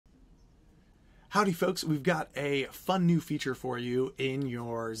Howdy folks, we've got a fun new feature for you in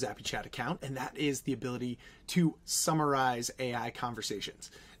your ZappyChat account, and that is the ability to summarize AI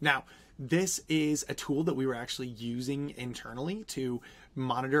conversations. Now, this is a tool that we were actually using internally to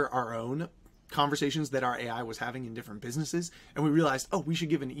monitor our own conversations that our AI was having in different businesses, and we realized, oh, we should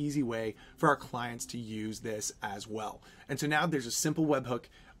give an easy way for our clients to use this as well. And so now there's a simple webhook.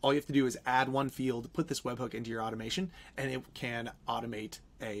 All you have to do is add one field, put this webhook into your automation, and it can automate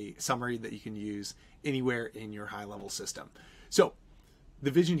a summary that you can use anywhere in your high-level system. So the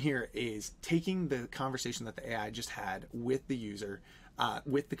vision here is taking the conversation that the AI just had with the user,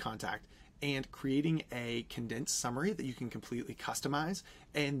 with the contact, and creating a condensed summary that you can completely customize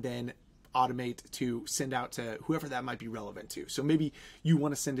and then automate to send out to whoever that might be relevant to. So maybe you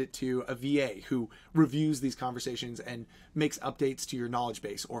want to send it to a VA who reviews these conversations and makes updates to your knowledge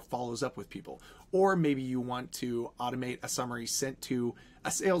base or follows up with people. Or maybe you want to automate a summary sent to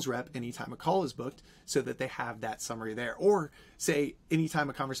a sales rep anytime a call is booked so that they have that summary there. Or say anytime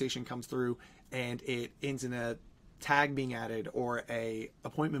a conversation comes through and it ends in a tag being added or a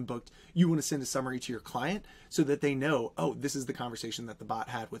appointment booked, you want to send a summary to your client so that they know, oh, this is the conversation that the bot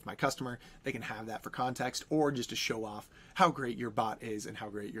had with my customer. They can have that for context or just to show off how great your bot is and how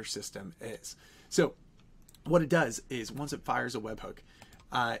great your system is. So what it does is once it fires a webhook,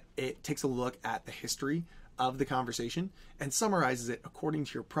 it takes a look at the history of the conversation and summarizes it according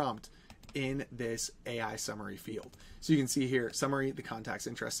to your prompt in this AI summary field. So you can see here, summary, the contact's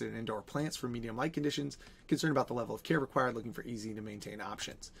interested in indoor plants for medium light conditions, concerned about the level of care required, looking for easy to maintain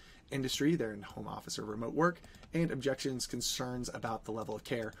options. Industry, they're in home office or remote work, and objections, concerns about the level of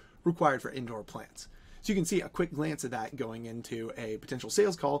care required for indoor plants. So you can see a quick glance at that going into a potential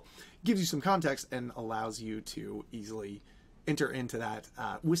sales call, gives you some context and allows you to easily enter into that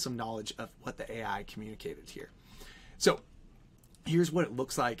with some knowledge of what the AI communicated here. So here's what it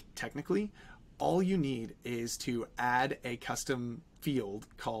looks like technically. All you need is to add a custom field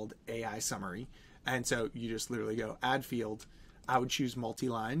called AI summary. And so you just literally go add field. I would choose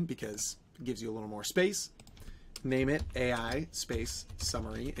multi-line because it gives you a little more space. Name it AI space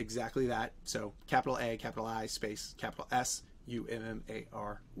summary, exactly that. So capital A, capital I, space, capital S,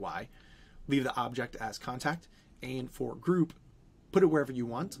 U-M-M-A-R-Y. Leave the object as contact. And for group, put it wherever you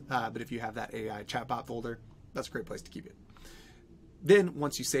want. But if you have that AI chatbot folder, that's a great place to keep it. Then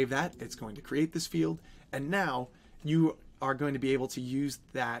once you save that, it's going to create this field. And now you are going to be able to use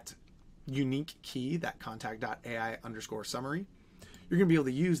that unique key, that contact.ai_summary. You're going to be able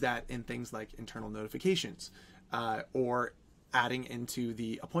to use that in things like internal notifications or adding into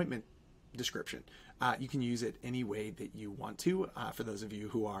the appointment description. You can use it any way that you want to. For those of you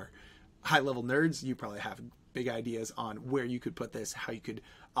who are high-level nerds, you probably have big ideas on where you could put this, how you could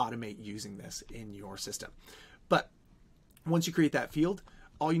automate using this in your system. But once you create that field,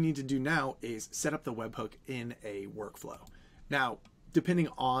 all you need to do now is set up the webhook in a workflow. Now, depending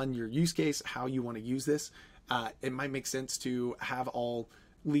on your use case, how you want to use this, it might make sense to have all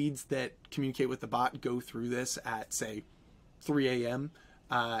leads that communicate with the bot go through this at, say, 3 a.m.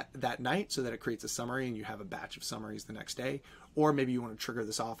 That night so that it creates a summary and you have a batch of summaries the next day. Or maybe you want to trigger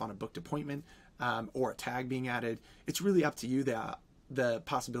this off on a booked appointment or a tag being added. It's really up to you. The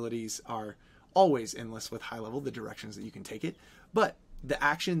possibilities are always endless with high level, the directions that you can take it. But the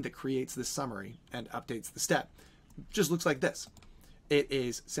action that creates the summary and updates the step just looks like this. It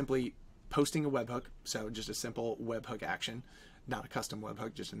is simply posting a webhook. So just a simple webhook action, not a custom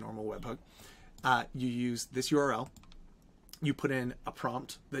webhook, just a normal webhook. You use this URL. You put in a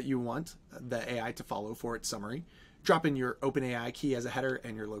prompt that you want the AI to follow for its summary. Drop in your OpenAI key as a header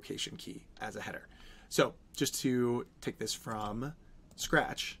and your location key as a header. So just to take this from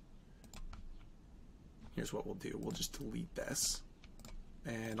scratch, here's what we'll do. We'll just delete this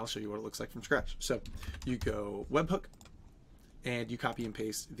and I'll show you what it looks like from scratch. So you go webhook and you copy and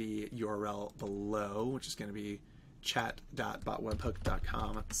paste the URL below, which is going to be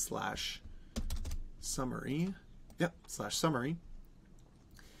chat.botwebhook.com/summary. Yep, /summary.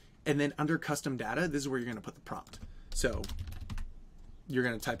 And then under custom data, this is where you're going to put the prompt. So you're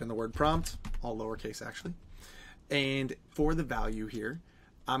going to type in the word prompt, all lowercase actually. And for the value here,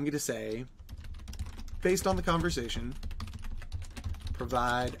 I'm going to say, based on the conversation,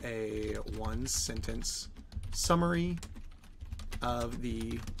 provide a 1-sentence summary of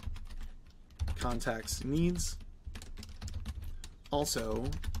the contact's needs. Also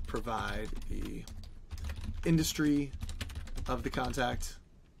provide the industry of the contact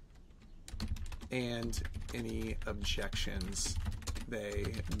and any objections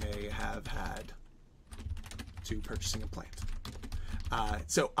they may have had to purchasing a plant.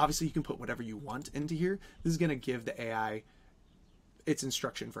 So obviously you can put whatever you want into here. This is going to give the AI its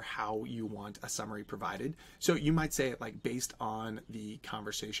instruction for how you want a summary provided. So you might say it like, based on the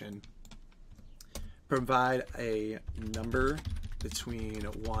conversation, provide a number between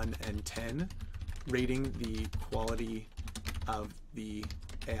 1 and 10, rating the quality of the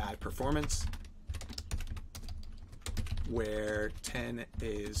AI performance, where 10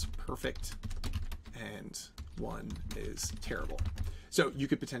 is perfect and 1 is terrible. So you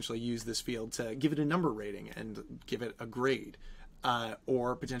could potentially use this field to give it a number rating and give it a grade,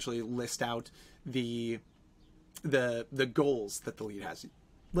 or potentially list out the goals that the lead has.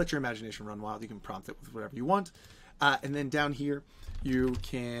 Let your imagination run wild. You can prompt it with whatever you want. And then down here, you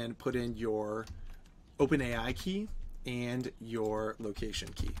can put in your OpenAI key and your location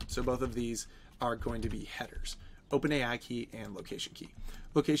key. So both of these are going to be headers. OpenAI key and location key.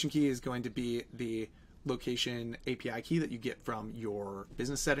 Location key is going to be the location API key that you get from your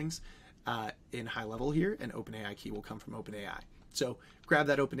business settings in high level here, and OpenAI key will come from OpenAI. So grab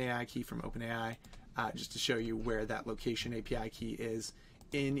that OpenAI key from OpenAI just to show you where that location API key is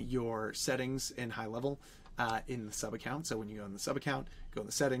in your settings in high level in the sub account. So when you go in the sub account, go in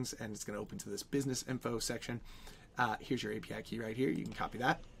the settings, and it's going to open to this business info section. Here's your API key right here. You can copy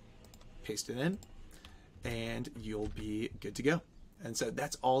that, paste it in, and you'll be good to go. And so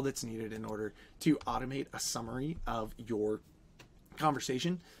that's all that's needed in order to automate a summary of your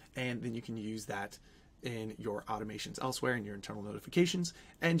conversation. And then you can use that in your automations elsewhere, in your internal notifications,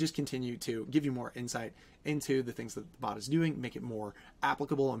 and just continue to give you more insight into the things that the bot is doing, make it more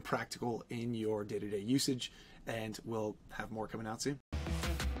applicable and practical in your day-to-day usage. And we'll have more coming out soon.